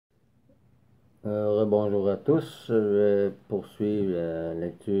Bonjour à tous, je vais poursuivre la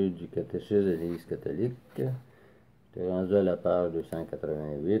lecture du Catéchisme de l'Église catholique. J'étais rendu à la page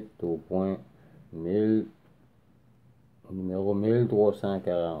 288 au point numéro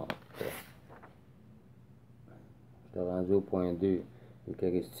 1340. J'étais rendu au point 2,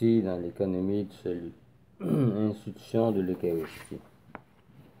 l'Eucharistie dans l'économie du salut. Institution de l'Eucharistie.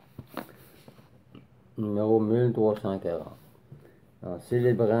 Numéro 1340. En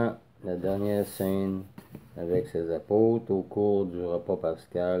célébrant la dernière scène avec ses apôtres au cours du repas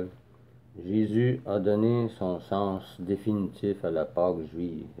pascal, Jésus a donné son sens définitif à la Pâque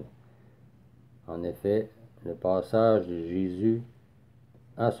juive. En effet, le passage de Jésus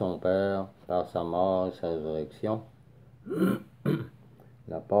à son Père par sa mort et sa résurrection,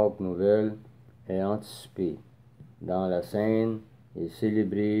 la Pâque nouvelle, est anticipée dans la scène et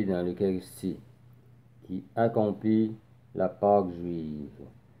célébrée dans l'Eucharistie, qui accomplit la Pâque juive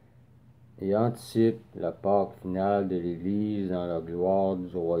et anticipe la Pâque finale de l'Église dans la gloire du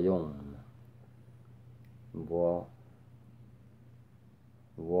royaume. Voir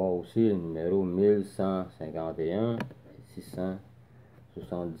aussi le numéro 1151 et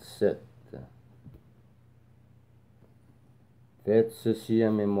 677. Faites ceci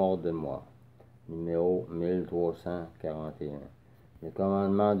en mémoire de moi. Numéro 1341. Le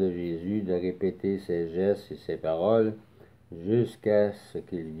commandement de Jésus de répéter ses gestes et ses paroles jusqu'à ce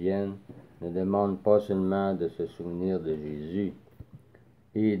qu'il vienne ne demande pas seulement de se souvenir de Jésus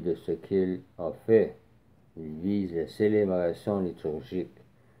et de ce qu'il a fait. Il vise la célébration liturgique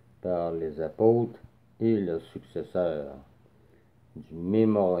par les apôtres et leurs successeurs du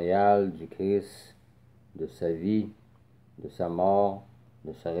mémorial du Christ, de sa vie, de sa mort,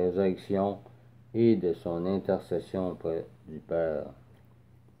 de sa résurrection et de son intercession auprès du Père.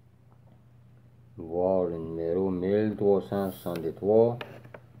 Voir le numéro 1363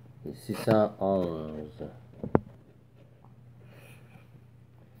 et 611.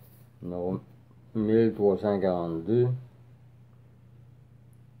 Numéro 1342.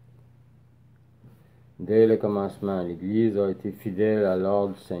 Dès le commencement, l'Église a été fidèle à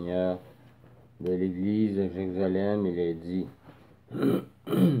l'ordre du Seigneur de l'Église de Jérusalem. Il est dit: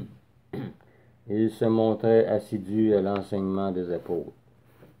 il se montrait assidu à l'enseignement des apôtres,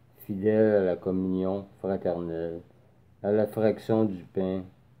 fidèle à la communion fraternelle, à la fraction du pain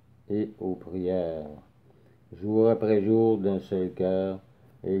et aux prières. Jour après jour, d'un seul cœur,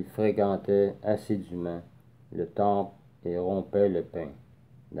 et ils fréquentaient assidûment le temple et rompaient le pain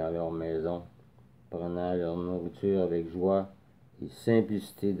dans leur maison, prenant leur nourriture avec joie et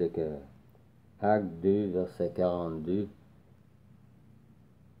simplicité de cœur. Acte 2, versets 42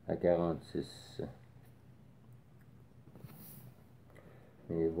 à 46.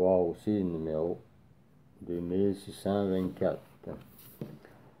 Et voir aussi le numéro 2624.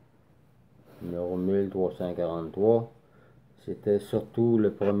 Numéro 1343. C'était surtout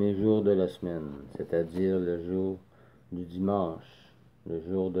le premier jour de la semaine, c'est-à-dire le jour du dimanche, le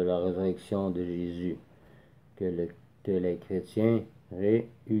jour de la résurrection de Jésus, que les chrétiens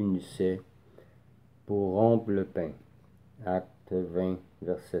réunissaient pour rompre le pain. Acte 20,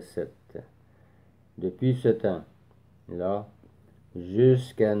 verset 7. Depuis ce temps-là,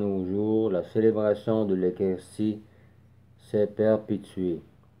 jusqu'à nos jours, la célébration de l'Eucharistie s'est perpétuée,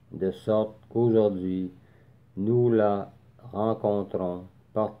 de sorte qu'aujourd'hui, nous la rencontrons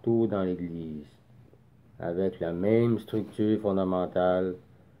partout dans l'Église. Avec la même structure fondamentale,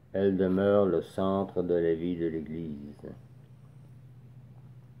 elle demeure le centre de la vie de l'Église.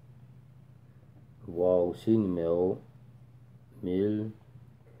 Voir aussi numéro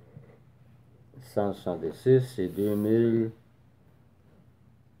 1166 et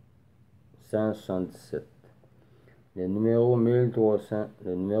 2177. Le numéro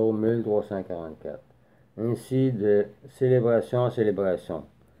 1344. Ainsi, de célébration en célébration,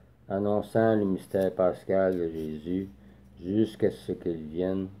 annonçant le mystère pascal de Jésus jusqu'à ce qu'il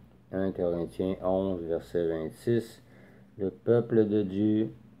vienne. 1 Corinthiens 11, verset 26. Le peuple de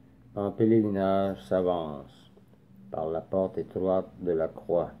Dieu en pèlerinage s'avance par la porte étroite de la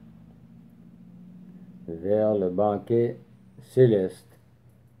croix vers le banquet céleste,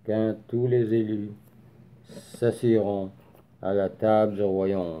 quand tous les élus s'assiront à la table du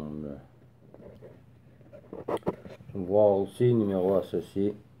royaume. Voir aussi numéro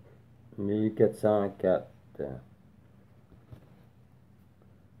associé 1404.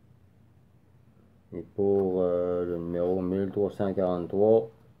 Et pour le numéro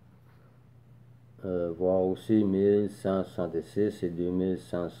 1343, voir aussi 1166 et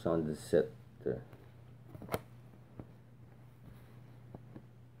 2177.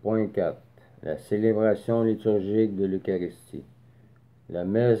 Point 4. La célébration liturgique de l'Eucharistie. la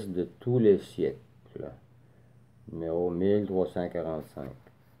messe de tous les siècles, numéro 1345.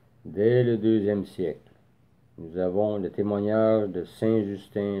 Dès le deuxième siècle, nous avons le témoignage de Saint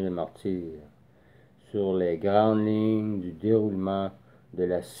Justin le martyr sur les grandes lignes du déroulement de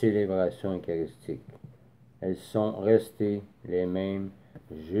la célébration eucharistique. Elles sont restées les mêmes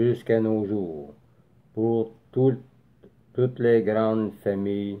jusqu'à nos jours pour toutes les grandes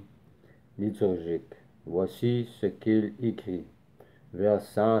familles liturgiques. Voici ce qu'il écrit, vers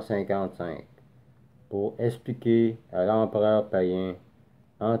 155, pour expliquer à l'empereur païen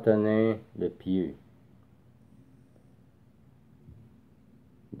Antonin le Pieux,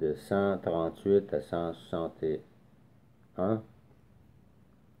 de 138 à 161,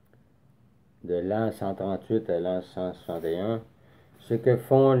 de l'an 138 à l'an 161, ce que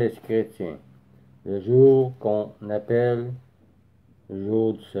font les chrétiens. Le jour qu'on appelle le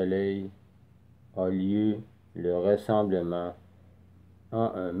jour du soleil a lieu le rassemblement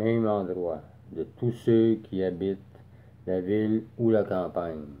en un même endroit de tous ceux qui habitent la ville ou la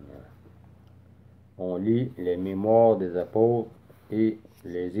campagne. On lit les mémoires des apôtres et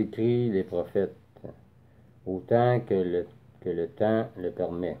les écrits des prophètes, autant que le temps le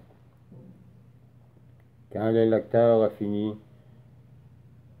permet. Quand le lecteur a fini,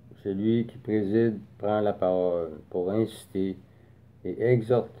 celui qui préside prend la parole pour inciter et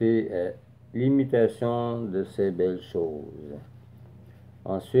exhorter à l'imitation de ces belles choses.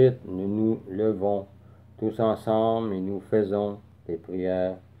 Ensuite, nous nous levons tous ensemble et nous faisons des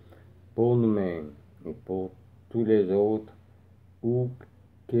prières pour nous-mêmes et pour tous les autres, où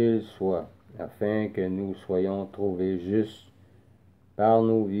qu'ils soient, afin que nous soyons trouvés justes par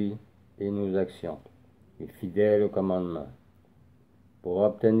nos vies et nos actions, et fidèles au commandement, pour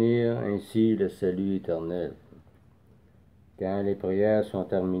obtenir ainsi le salut éternel. Quand les prières sont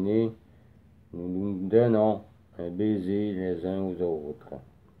terminées, nous nous donnons un baiser les uns aux autres.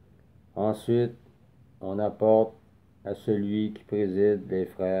 Ensuite, on apporte à celui qui préside les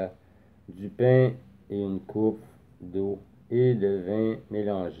frères du pain et une coupe d'eau et de vin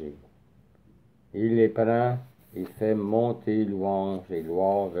mélangés. Il les prend et fait monter louange et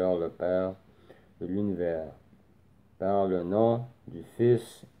gloire vers le Père de l'univers, par le nom du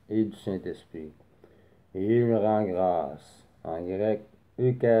Fils et du Saint-Esprit. Et il rend grâce, en grec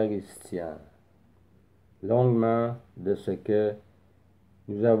eucharistien, longuement de ce que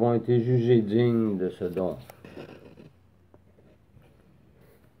nous avons été jugés dignes de ce don.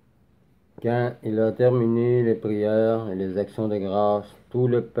 Quand il a terminé les prières et les actions de grâce, tout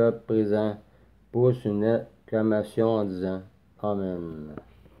le peuple présent pousse une acclamation en disant « Amen ».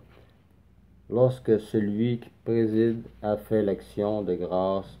 Lorsque celui qui préside a fait l'action de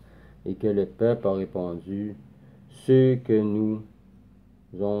grâce et que le peuple a répondu, ceux que nous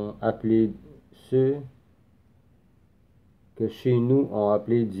ont appelés, ceux que chez nous ont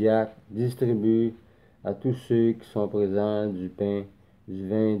appelés diacres, distribuent à tous ceux qui sont présents du pain, du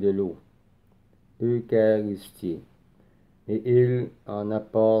vin et de l'eau, Eucharistie, et il en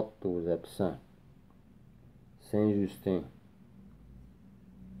apporte aux absents. Saint Justin.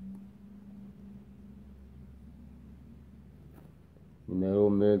 Numéro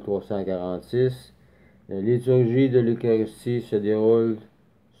 1346. La liturgie de l'Eucharistie se déroule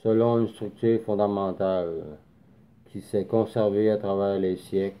selon une structure fondamentale qui s'est conservée à travers les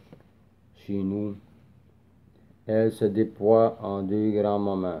siècles. Chez nous, elle se déploie en deux grands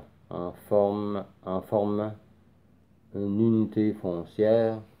moments, en formant une unité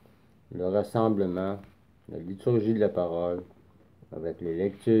foncière, le rassemblement, la liturgie de la parole, avec les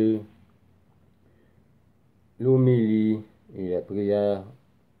lectures, l'homélie et la prière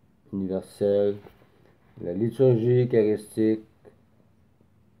universelle, la liturgie eucharistique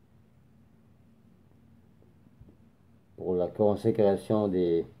pour la consécration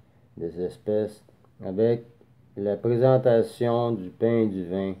des espèces, avec la présentation du pain et du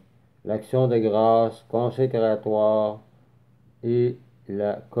vin, l'action de grâce consécratoire et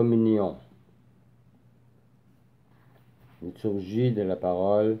la communion. Liturgie de la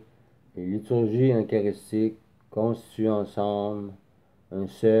parole et liturgie eucharistique constituent ensemble un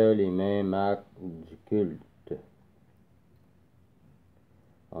seul et même acte du culte.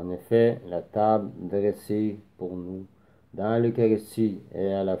 En effet, la table dressée pour nous dans l'Eucharistie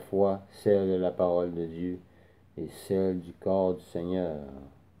est à la fois celle de la parole de Dieu et celle du corps du Seigneur.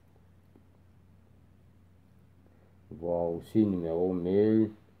 Voir aussi numéro 1000,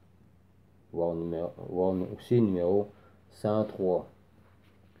 voir aussi numéro 103.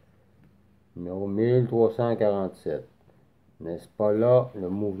 Numéro 1347. N'est-ce pas là le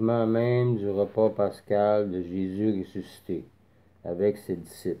mouvement même du repas pascal de Jésus ressuscité avec ses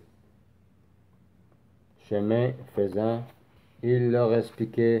disciples? Chemin faisant, Il leur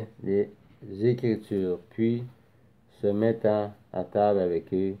expliquait les Écritures, puis, se mettant à table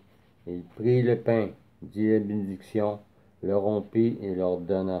avec eux, il prit le pain, dit la bénédiction, le rompit et leur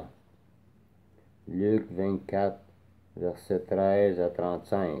donna. Luc 24, versets 13 à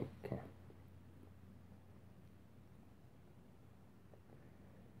 35.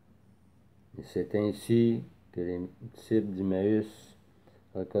 Et c'est ainsi que les disciples d'Emmaüs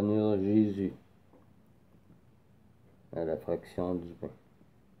reconnurent Jésus à la fraction du pain.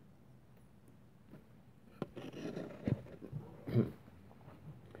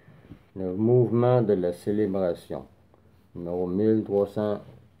 Le mouvement de la célébration, numéro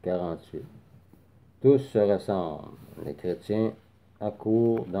 1348. Tous se rassemblent. Les chrétiens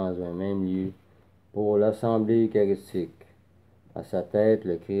accourent dans un même lieu pour l'assemblée eucharistique. À sa tête,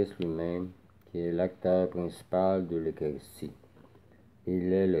 le Christ lui-même, qui est l'acteur principal de l'Eucharistie.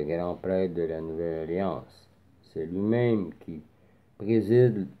 Il est le grand prêtre de la Nouvelle Alliance. C'est lui-même qui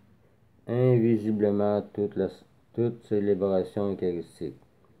préside invisiblement toute célébration eucharistique.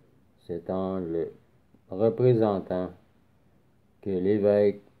 C'est en le représentant que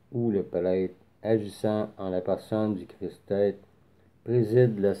l'évêque ou le prêtre, agissant en la personne du Christ-tête,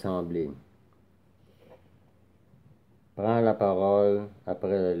 préside l'assemblée, prend la parole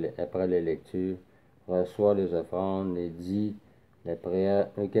après les lectures, reçoit les offrandes et dit la prière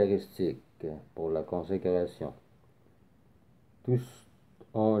eucharistique pour la consécration. Tous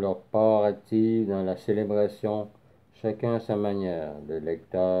ont leur part active dans la célébration, chacun à sa manière, le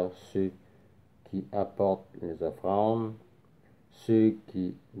lecteur, ceux qui apportent les offrandes, ceux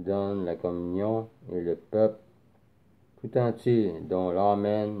qui donnent la communion et le peuple tout entier dont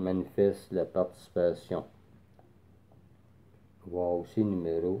l'Amen manifeste la participation. Voir aussi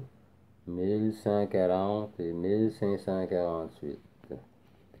numéro 1140 et 1548.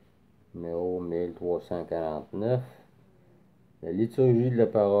 Numéro 1349. La liturgie de la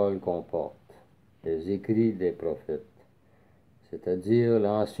parole comporte les écrits des prophètes, c'est-à-dire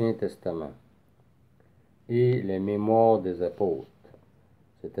l'Ancien Testament, et les mémoires des apôtres,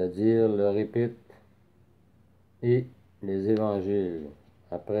 c'est-à-dire leur épître et les évangiles,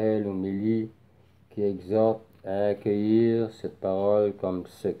 après l'homélie qui exhorte à accueillir cette parole comme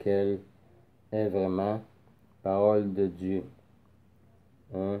ce qu'elle est vraiment, parole de Dieu.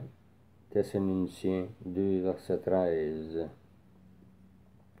 1 Thessaloniciens 2, verset 13.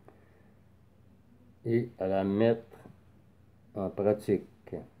 Et à la mettre en pratique.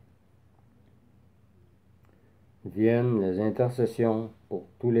 Viennent les intercessions pour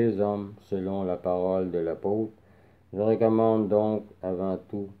tous les hommes selon la parole de l'apôtre. Je recommande donc avant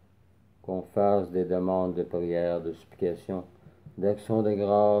tout qu'on fasse des demandes de prière, de supplication, d'action de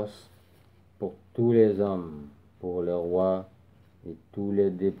grâce pour tous les hommes, pour le roi et tous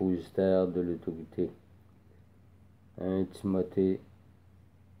les dépositaires de l'autorité. 1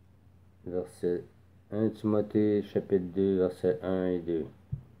 Timothée chapitre 2, versets 1 et 2.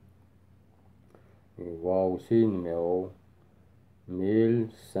 Et voir aussi numéro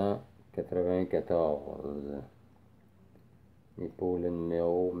 1194. Et pour le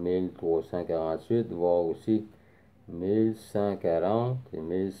numéro 1348, voir aussi 1140 et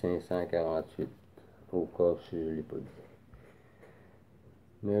 1548, au cas si je ne l'ai pas dit.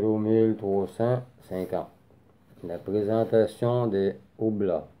 Numéro 1350. La présentation des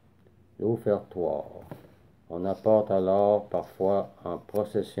oblats, l'offertoire. On apporte alors parfois en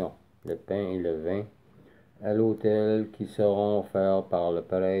procession le pain et le vin à l'autel qui seront offerts par le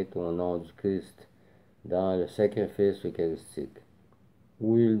prêtre au nom du Christ dans le sacrifice eucharistique,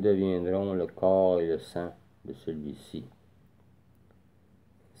 où ils deviendront le corps et le sang de celui-ci.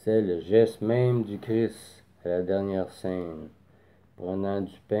 C'est le geste même du Christ à la dernière scène, prenant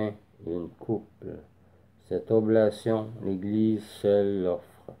du pain et une coupe. Cette oblation, l'Église seule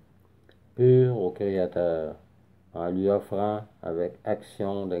l'offre, pure au Créateur, en lui offrant avec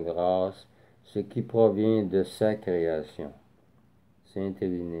action de grâce ce qui provient de sa création. Sainte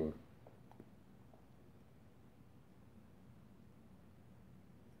Scène.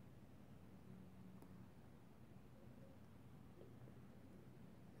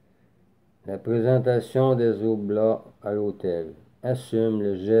 La présentation des oblats à l'autel assume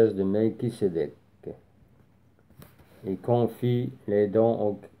le geste de Melchisédek et confie les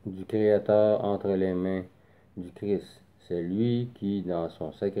dons du Créateur entre les mains du Christ. C'est lui qui, dans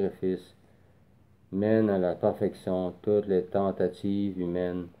son sacrifice, mène à la perfection toutes les tentatives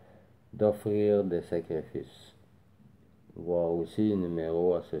humaines d'offrir des sacrifices. Voir aussi le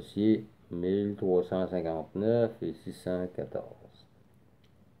numéro associé 1359 et 614.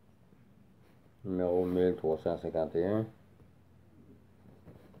 Numéro 1351.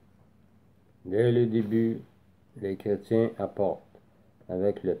 Dès le début les chrétiens apportent,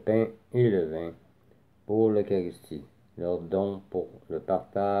 avec le pain et le vin, pour l'Eucharistie, leur don pour le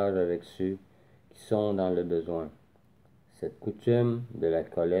partage avec ceux qui sont dans le besoin. Cette coutume de la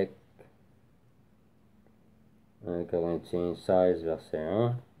collecte, 1 Corinthiens 16, verset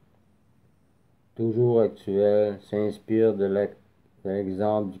 1, toujours actuelle, s'inspire de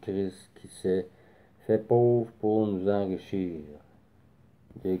l'exemple du Christ qui s'est fait pauvre pour nous enrichir.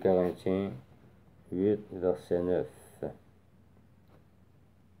 2 Corinthiens 8, verset 9.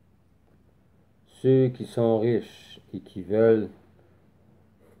 Ceux qui sont riches et qui veulent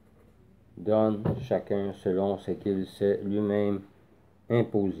donnent chacun selon ce qu'il s'est lui-même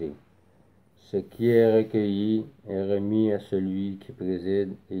imposé. Ce qui est recueilli est remis à celui qui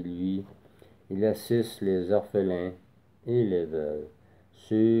préside, et lui, il assiste les orphelins et les veuves,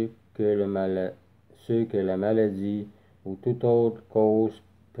 ceux que la maladie ou toute autre cause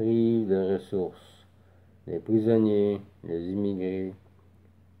prive de ressources, les prisonniers, les immigrés,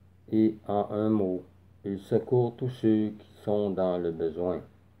 et en un mot, il secourt tous ceux qui sont dans le besoin.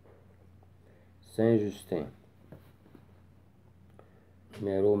 Saint Justin,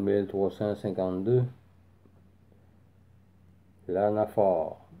 numéro 1352,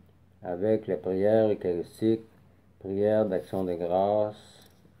 l'anaphore, avec la prière eucharistique, prière d'action de grâce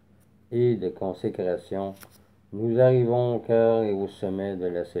et de consécration, nous arrivons au cœur et au sommet de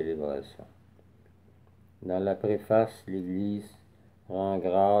la célébration. Dans la préface, l'Église rend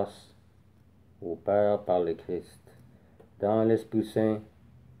grâce au Père par le Christ, dans l'Esprit Saint,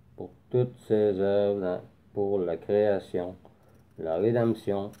 pour toutes ses œuvres pour la création, la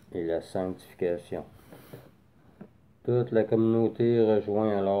rédemption et la sanctification. Toute la communauté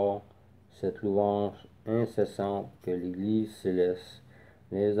rejoint alors cette louange incessante que l'Église céleste,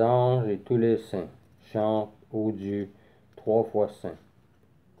 les anges et tous les saints chantent au Dieu 3 fois saint.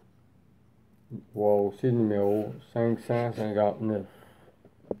 Voir aussi numéro 559.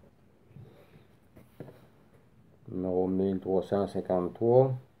 Numéro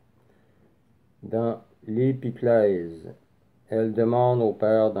 1353. Dans l'Épiclèse, elle demande au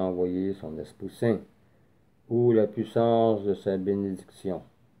Père d'envoyer son Esprit Saint, ou la puissance de sa bénédiction.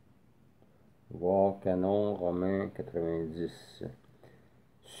 Voir Canon Romain 90.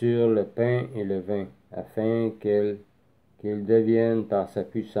 Sur le pain et le vin, afin qu'ils deviennent par sa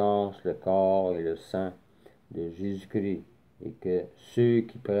puissance le corps et le sang de Jésus-Christ, et que ceux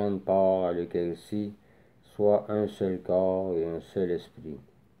qui prennent part à l'Eucharistie soient un seul corps et un seul esprit.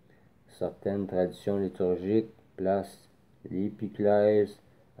 Certaines traditions liturgiques placent l'épiclèse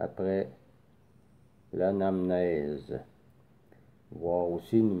après l'anamnèse. Voir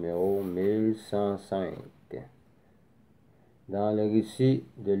aussi numéro 1105. Dans le récit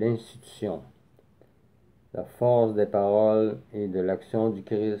de l'institution, la force des paroles et de l'action du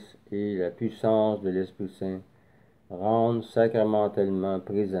Christ et la puissance de l'Esprit Saint rendent sacramentellement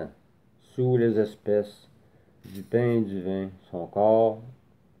présent, sous les espèces du pain et du vin, son corps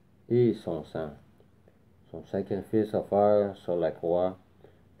et son sang, son sacrifice offert sur la croix,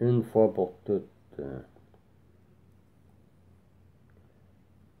 une fois pour toutes.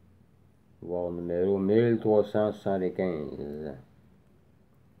 Voir numéro 1375.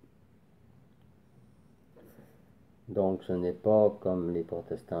 Donc ce n'est pas comme les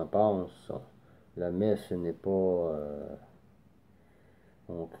protestants pensent. La messe n'est pas...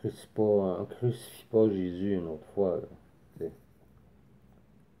 on crucifie pas Jésus une autre fois.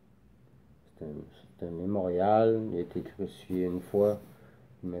 C'est un mémorial. Il a été crucifié une fois.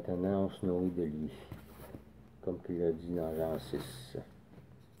 Maintenant on se nourrit de lui. Comme il a dit dans Jean 6.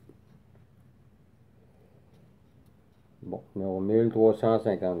 Bon, numéro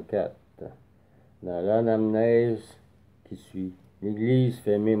 1354. Dans l'anamnèse qui suit, l'Église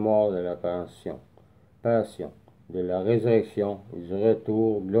fait mémoire de la passion, de la résurrection et du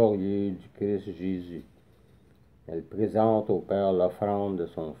retour glorieux du Christ Jésus. Elle présente au Père l'offrande de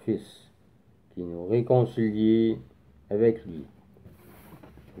son Fils, qui nous réconcilie avec lui.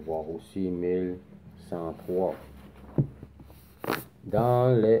 Voir aussi 1103.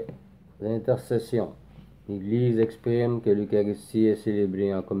 Dans les intercessions, l'Église exprime que l'Eucharistie est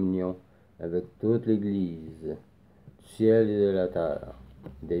célébrée en communion avec toute l'Église, du ciel et de la terre,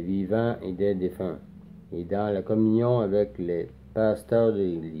 des vivants et des défunts, et dans la communion avec les pasteurs de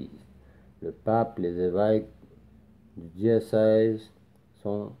l'Église, le pape, les évêques du diocèse,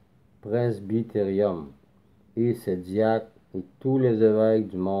 son presbytérium, et ses diacres et tous les évêques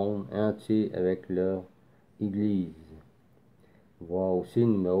du monde entier avec leur Église. Voir aussi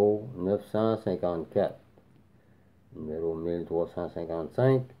numéro 954. Numéro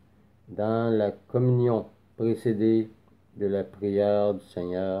 1355, dans la communion précédée de la prière du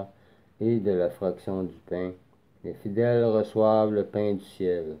Seigneur et de la fraction du pain, Les fidèles reçoivent le pain du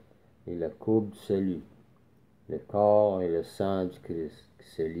ciel et la coupe du salut, le corps et le sang du Christ qui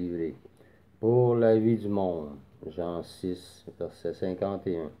s'est livré pour la vie du monde. Jean 6, verset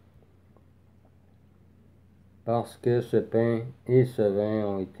 51. Parce que ce pain et ce vin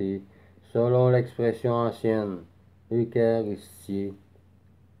ont été, selon l'expression ancienne, eucharistiés,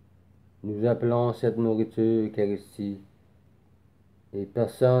 nous appelons cette nourriture Eucharistie, et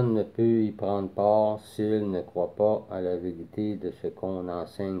personne ne peut y prendre part s'il ne croit pas à la vérité de ce qu'on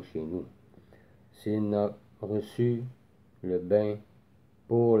enseigne chez nous. S'il n'a reçu le bain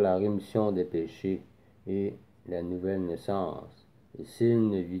pour la rémission des péchés et la nouvelle naissance, et s'il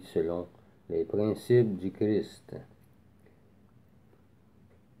ne vit selon les principes du Christ.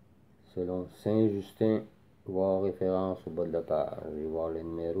 Selon Saint Justin, voir référence au bas de la page. Je vais voir le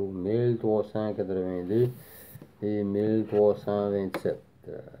numéro 1382 et 1327.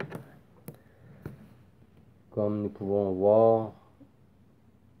 Comme nous pouvons voir,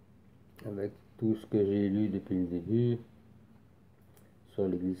 avec tout ce que j'ai lu depuis le début sur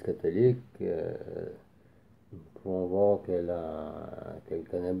l'Église catholique, nous pouvons voir qu'elle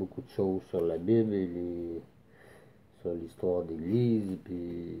connaît beaucoup de choses sur la Bible et sur l'histoire d'Église,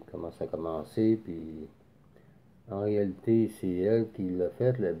 puis comment ça a commencé, puis en réalité, c'est elle qui l'a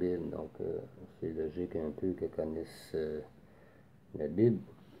fait, la Bible, donc c'est logique un peu qu'elle connaisse la Bible,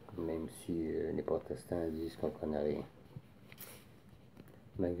 même si les protestants disent qu'on ne connaît rien.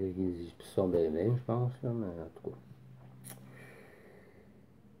 Malgré qu'ils disent ça bien, je pense, là, mais en tout cas.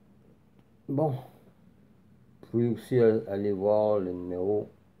 Bon, vous pouvez aussi aller voir le numéro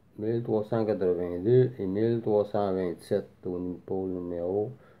 1382 et 1327 pour le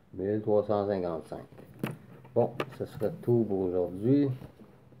numéro 1355. Bon, ce sera tout pour aujourd'hui.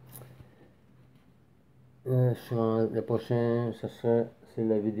 Le prochain, c'est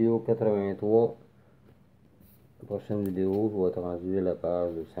la vidéo 83. La prochaine vidéo, je vais être rendu à la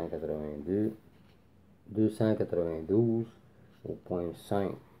page 292 au point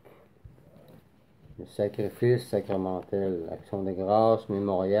 5. Le sacrifice sacramentel, action de grâce,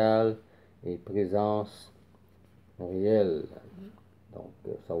 mémorial et présence réelle. Donc,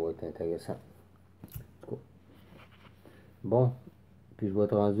 ça va être intéressant. Bon, puis je vais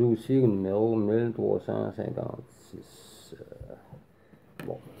être rendu aussi au numéro 1356.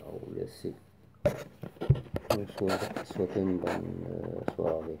 Bon, on va vous laisser. Je vous souhaite une bonne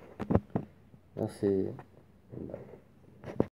soirée. Merci.